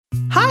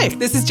Hi,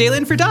 this is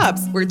Jalen for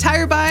Dobbs, where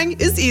tire buying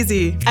is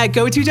easy. At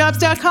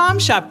GoToDobbs.com,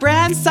 shop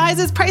brands,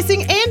 sizes,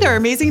 pricing, and our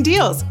amazing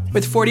deals.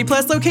 With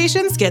 40-plus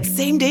locations, get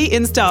same-day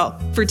install.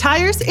 For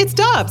tires, it's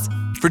Dobbs.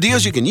 For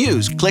deals you can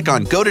use, click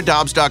on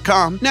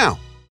GoToDobbs.com now.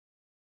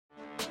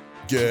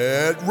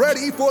 Get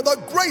ready for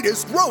the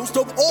greatest roast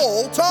of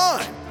all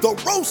time,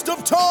 the Roast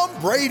of Tom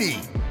Brady,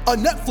 a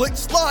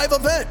Netflix live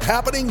event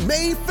happening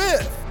May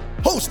 5th.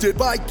 Hosted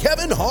by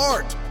Kevin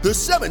Hart, the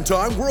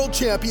 7-time world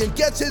champion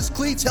gets his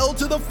cleats held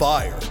to the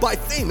fire by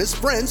famous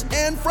friends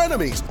and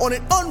frenemies on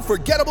an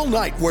unforgettable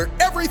night where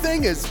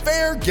everything is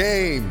fair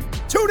game.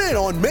 Tune in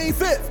on May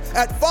 5th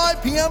at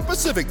 5 p.m.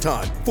 Pacific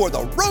time for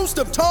the Roast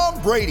of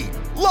Tom Brady,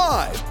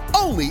 live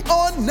only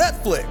on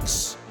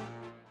Netflix.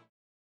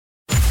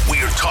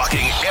 We're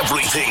talking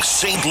everything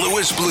St.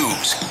 Louis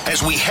Blues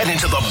as we head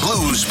into the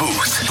Blues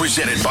Booth.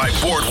 Presented by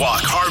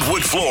Boardwalk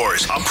Hardwood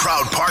Floors, a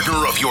proud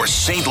partner of your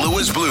St.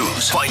 Louis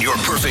Blues. Find your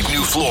perfect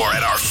new floor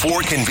at our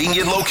 4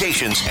 convenient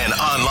locations and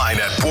online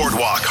at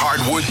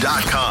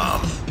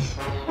boardwalkhardwood.com.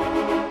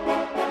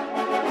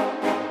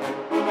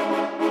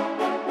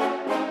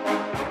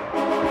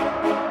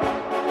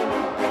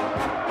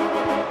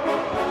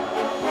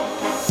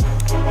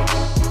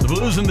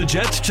 Blues and the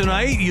Jets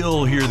tonight.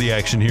 You'll hear the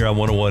action here on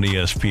 101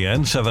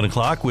 ESPN, 7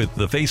 o'clock with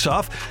the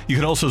face-off. You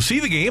can also see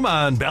the game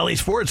on Bally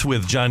Sports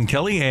with John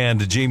Kelly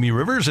and Jamie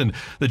Rivers, and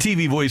the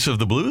TV voice of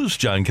the Blues,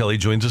 John Kelly,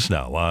 joins us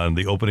now on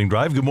the opening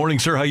drive. Good morning,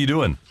 sir. How you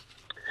doing?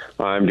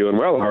 I'm doing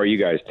well. How are you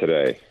guys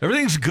today?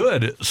 Everything's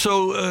good.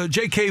 So,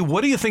 JK,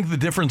 what do you think the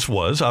difference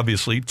was?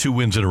 Obviously, 2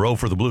 wins in a row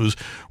for the Blues.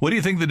 What do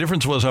you think the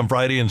difference was on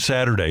Friday and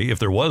Saturday, if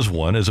there was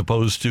one, as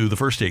opposed to the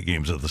first 8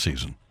 games of the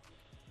season?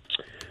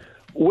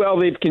 Well,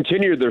 they've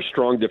continued their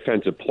strong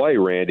defensive play,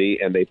 Randy,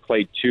 and they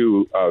played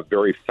 2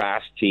 very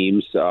fast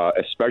teams,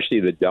 especially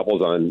the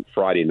Devils on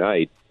Friday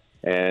night.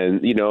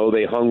 And, you know,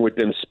 they hung with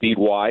them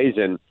speed-wise,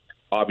 and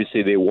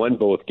obviously they won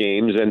both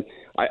games. And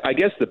I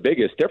guess the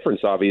biggest difference,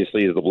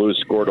 obviously, is the Blues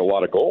scored a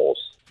lot of goals.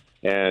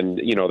 And,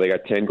 you know, they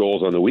got 10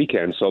 goals on the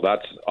weekend, so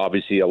that's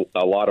obviously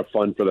a lot of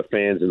fun for the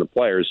fans and the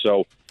players.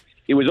 So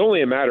it was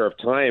only a matter of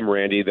time,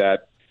 Randy,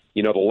 that,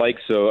 you know, the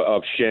likes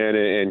of Shen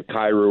and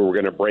Kyrou were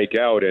going to break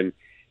out. And,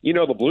 you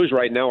know, the Blues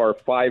right now are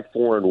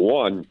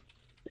 5-4-1,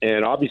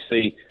 and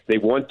obviously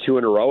they've won 2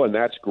 in a row, and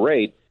that's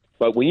great.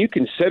 But when you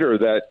consider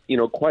that, you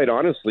know, quite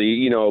honestly,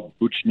 you know,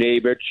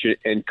 Buchnevich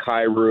and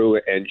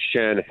Kyrou and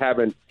Shen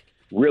haven't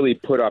really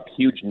put up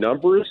huge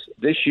numbers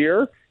this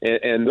year,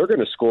 and they're going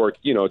to score,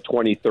 you know,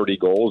 20, 30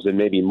 goals and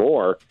maybe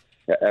more,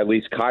 at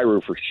least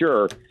Kyrou for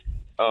sure.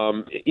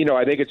 You know,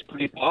 I think it's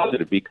pretty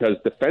positive because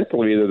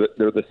defensively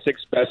they're the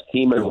 6th best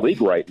team in the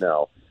league right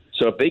now.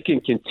 So if they can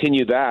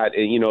continue that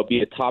and, you know, be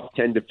a top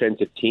 10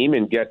 defensive team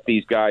and get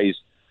these guys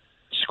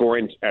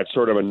scoring at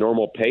sort of a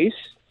normal pace,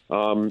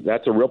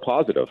 that's a real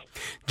positive.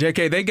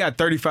 JK, they got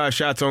 35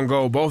 shots on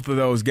goal both of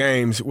those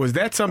games. Was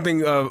that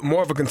something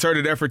more of a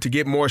concerted effort to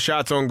get more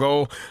shots on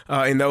goal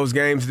in those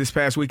games this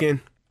past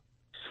weekend?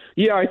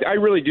 Yeah, I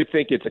really do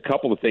think it's a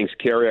couple of things,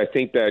 Kerry. I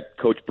think that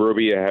Coach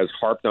Berube has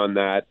harped on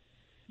that,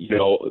 you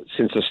know,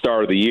 since the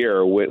start of the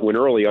year, when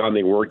early on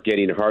they weren't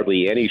getting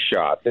hardly any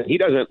shots. And he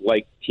doesn't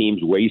like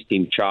teams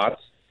wasting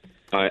shots.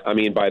 I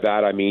mean, by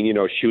that, I mean, you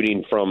know,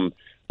 shooting from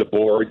the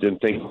boards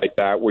and things like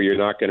that where you're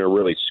not going to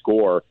really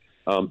score.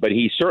 But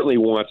he certainly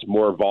wants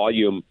more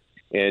volume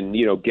and,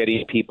 you know,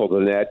 getting people to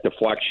the net,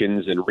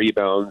 deflections and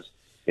rebounds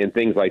and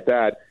things like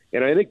that.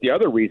 And I think the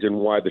other reason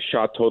why the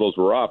shot totals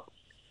were up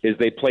is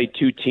they played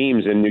 2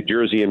 teams in New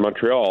Jersey and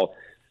Montreal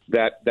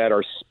that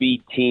are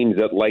speed teams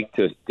that like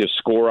to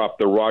score off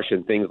the rush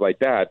and things like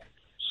that.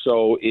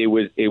 So it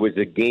was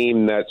a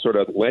game that sort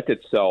of lent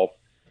itself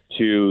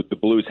to the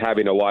Blues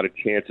having a lot of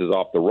chances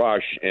off the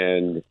rush,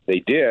 and they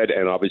did,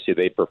 and obviously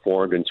they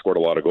performed and scored a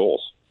lot of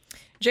goals.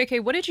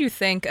 JK, what did you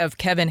think of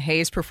Kevin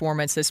Hayes'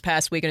 performance this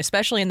past week, and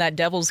especially in that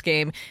Devils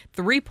game?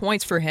 3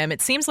 points for him.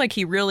 It seems like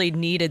he really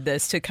needed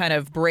this to kind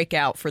of break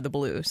out for the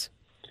Blues.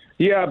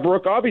 Yeah,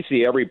 Brooke,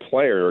 obviously every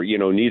player, you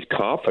know, needs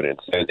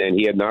confidence, and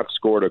he had not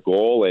scored a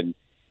goal and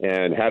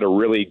had a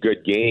really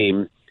good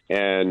game.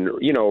 And,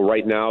 you know,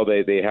 right now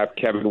they have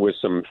Kevin with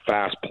some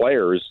fast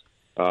players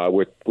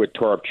with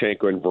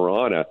Toropchenko and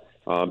Verana.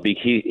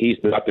 He's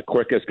not the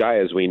quickest guy,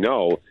 as we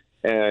know.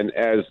 And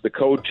as the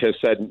coach has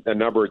said a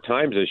number of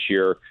times this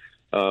year,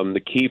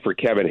 the key for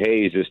Kevin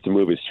Hayes is to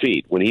move his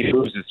feet. When he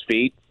moves his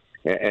feet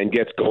and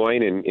gets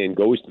going and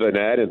goes to the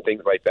net and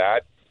things like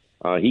that,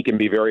 he can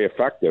be very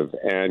effective.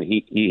 And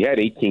he had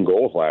 18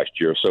 goals last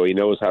year, so he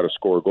knows how to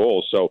score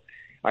goals. So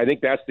I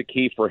think that's the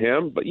key for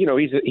him. But, you know,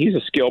 he's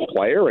a skilled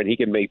player, and he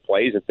can make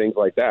plays and things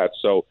like that.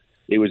 So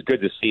it was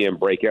good to see him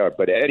break out.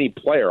 But any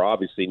player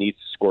obviously needs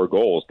to score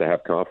goals to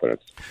have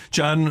confidence.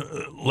 John,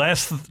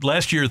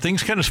 last year,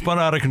 things kind of spun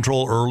out of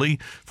control early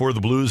for the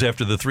Blues.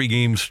 After the 3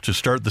 games to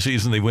start the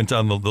season, they went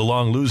on the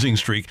long losing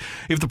streak.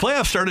 If the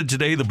playoffs started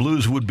today, the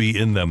Blues would be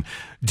in them.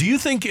 Do you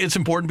think it's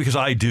important, because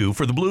I do,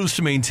 for the Blues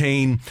to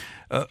maintain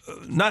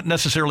not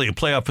necessarily a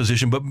playoff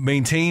position, but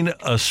maintain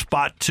a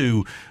spot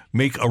to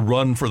make a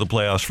run for the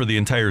playoffs for the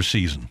entire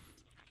season?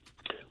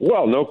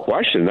 Well, no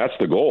question. That's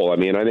the goal. I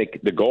mean, I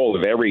think the goal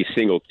of every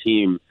single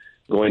team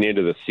going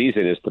into the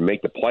season is to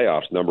make the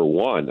playoffs, number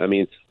one. I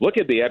mean, look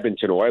at the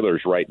Edmonton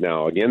Oilers right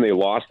now. Again, they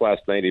lost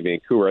last night in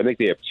Vancouver. I think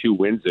they have 2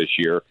 wins this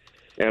year.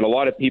 And a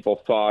lot of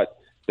people thought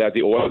that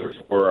the Oilers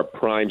were a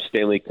prime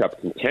Stanley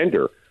Cup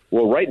contender.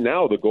 Well, right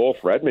now, the goal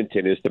for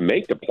Edmonton is to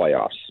make the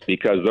playoffs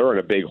because they're in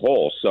a big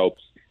hole. So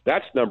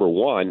that's number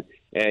one.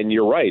 And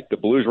you're right. The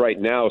Blues right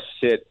now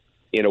sit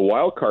in a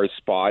wild card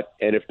spot.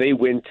 And if they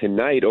win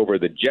tonight over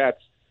the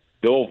Jets,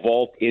 they'll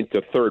vault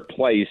into third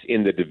place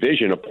in the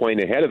division, a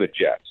point ahead of the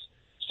Jets.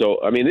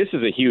 So, I mean, this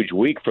is a huge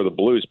week for the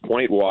Blues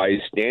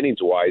point-wise,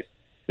 standings-wise.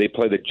 They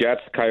play the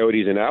Jets,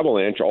 Coyotes, and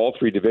Avalanche, all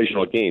 3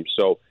 divisional games.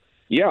 So,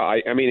 yeah,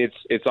 I mean,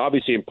 it's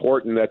obviously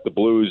important that the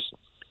Blues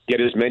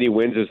get as many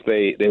wins as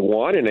they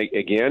want. And,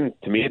 again,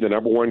 to me, the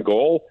number one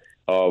goal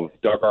of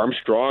Doug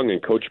Armstrong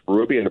and Coach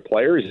Berube and the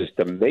players is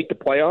to make the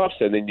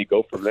playoffs, and then you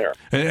go from there.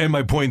 And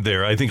my point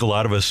there, I think a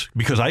lot of us,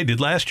 because I did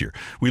last year,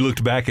 we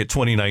looked back at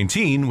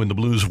 2019 when the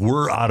Blues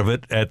were out of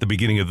it at the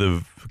beginning of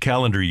the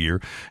calendar year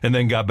and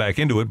then got back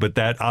into it, but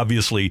that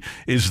obviously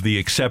is the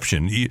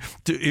exception. If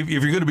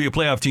you're going to be a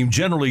playoff team,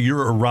 generally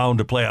you're around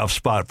a playoff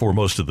spot for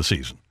most of the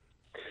season.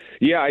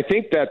 Yeah, I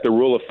think that the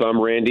rule of thumb,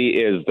 Randy,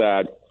 is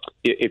that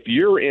if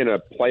you're in a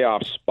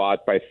playoff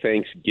spot by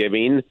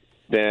Thanksgiving,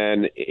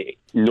 then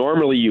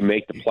normally you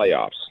make the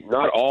playoffs.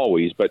 Not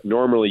always, but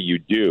normally you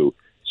do.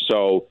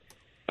 So,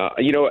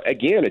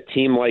 again, a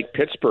team like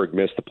Pittsburgh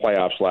missed the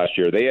playoffs last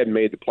year. They had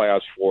made the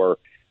playoffs for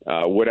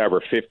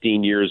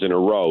 15 years in a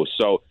row.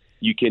 So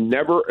you can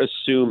never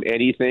assume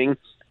anything.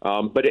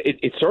 But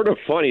it's sort of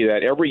funny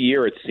that every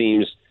year it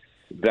seems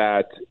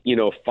that,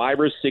 5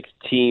 or 6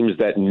 teams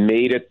that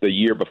made it the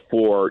year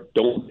before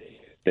don't make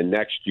it the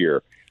next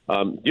year.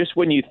 Just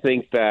when you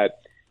think that,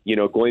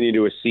 going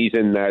into a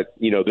season that,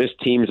 this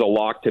team's a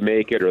lock to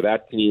make it or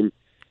that team,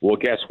 well,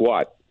 guess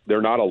what?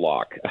 They're not a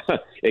lock.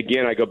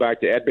 Again, I go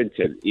back to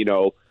Edmonton.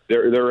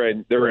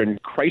 They're in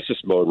crisis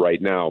mode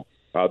right now,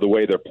 the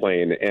way they're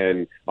playing,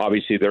 and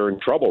obviously they're in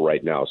trouble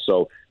right now.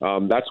 So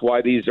that's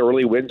why these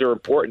early wins are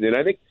important. And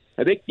I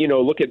think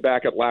looking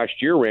back at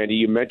last year, Randy,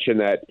 you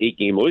mentioned that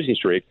 8-game losing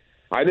streak.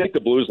 I think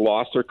the Blues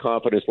lost their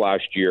confidence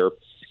last year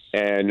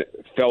and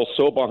fell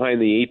so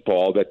behind the 8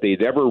 ball that they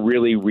never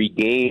really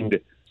regained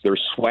their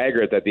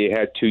swagger that they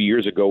had 2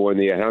 years ago when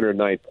they had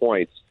 109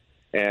 points.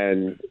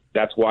 And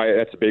that's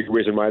a big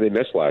reason why they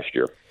missed last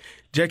year.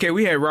 JK,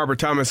 we had Robert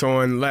Thomas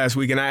on last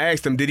week, and I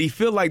asked him, did he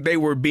feel like they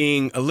were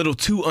being a little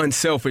too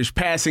unselfish,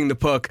 passing the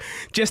puck,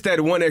 just that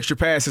one extra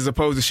pass as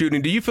opposed to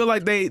shooting? Do you feel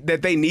like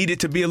they needed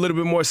to be a little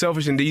bit more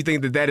selfish, and do you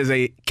think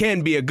that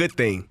can be a good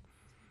thing?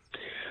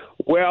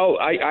 Well,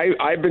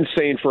 I've been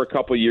saying for a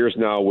couple of years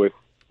now with,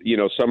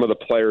 some of the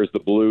players the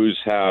Blues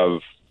have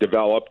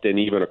developed and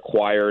even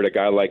acquired, a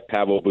guy like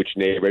Pavel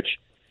Buchnevich,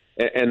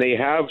 and they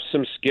have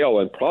some skill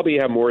and probably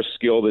have more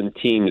skill than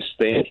teams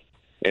think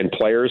and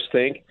players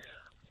think.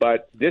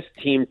 But this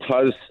team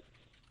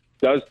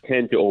does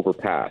tend to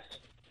overpass.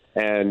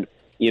 And,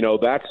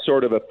 that's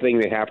sort of a thing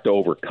they have to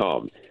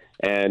overcome.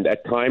 And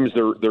at times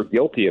they're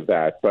guilty of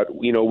that. But,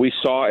 we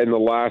saw in the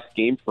last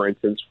game, for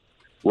instance,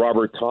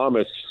 Robert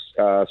Thomas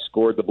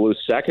scored the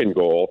Blues' second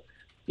goal,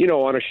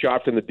 on a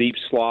shot from the deep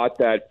slot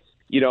that,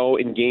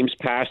 in games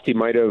past he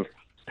might have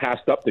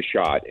passed up the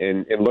shot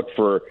and looked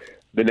for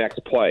the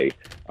next play.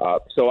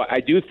 So I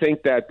do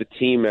think that the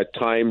team at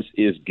times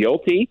is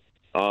guilty.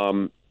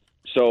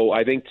 So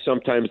I think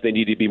sometimes they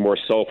need to be more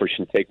selfish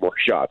and take more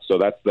shots. So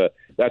that's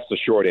the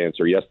short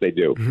answer. Yes, they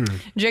do.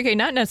 JK,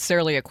 not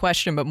necessarily a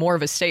question, but more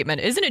of a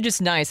statement. Isn't it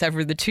just nice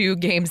after the 2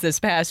 games this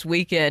past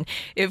weekend?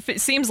 If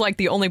it seems like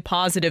the only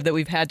positive that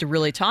we've had to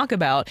really talk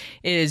about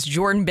is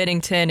Jordan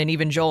Binnington and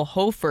even Joel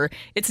Hofer.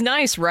 It's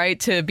nice, right,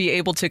 to be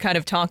able to kind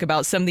of talk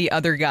about some of the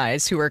other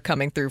guys who are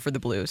coming through for the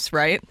Blues,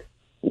 right?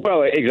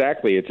 Well,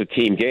 exactly. It's a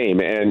team game.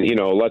 And,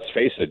 let's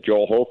face it,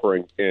 Joel Hofer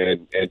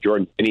and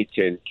Jordan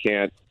Binnington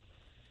can't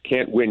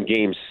win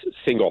games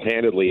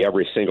single-handedly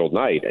every single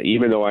night.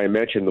 Even though I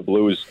mentioned the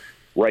Blues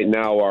right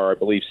now are, I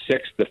believe, 6th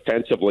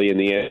defensively in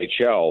the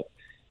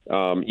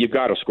NHL, you've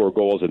got to score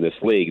goals in this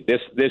league.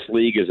 This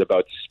league is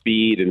about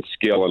speed and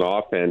skill and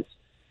offense.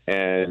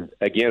 And,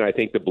 again, I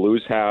think the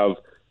Blues have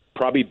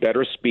probably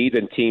better speed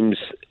than teams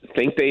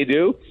think they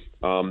do.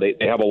 They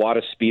have a lot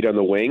of speed on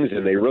the wings,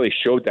 and they really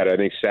showed that, I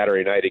think,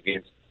 Saturday night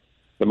against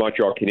the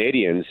Montreal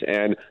Canadiens.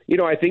 And,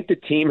 I think the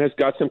team has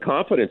got some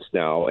confidence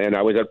now. And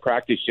I was at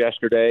practice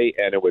yesterday,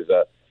 and it was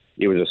a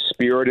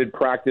spirited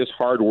practice,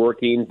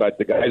 hardworking, but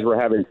the guys were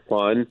having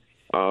fun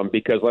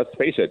because, let's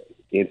face it,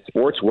 in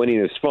sports, winning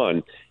is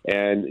fun.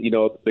 And,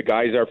 the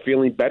guys are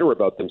feeling better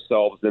about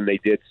themselves than they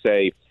did,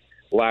 say,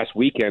 last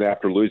weekend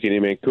after losing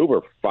in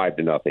Vancouver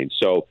 5-0.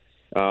 So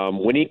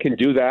winning can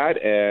do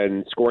that,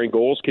 and scoring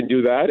goals can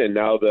do that. And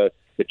now the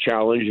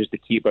challenge is to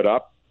keep it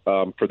up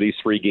for these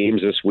 3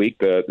 games this week,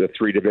 the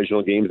 3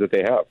 divisional games that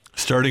they have.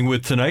 Starting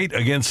with tonight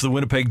against the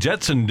Winnipeg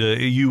Jets, and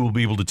you will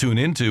be able to tune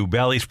into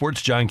Bally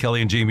Sports, John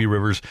Kelly and Jamie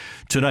Rivers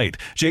tonight.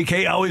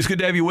 JK, always good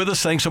to have you with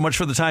us. Thanks so much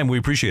for the time. We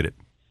appreciate it.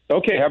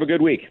 Okay, have a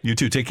good week. You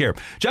too. Take care.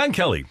 John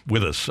Kelly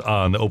with us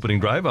on the opening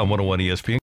drive on 101 ESPN.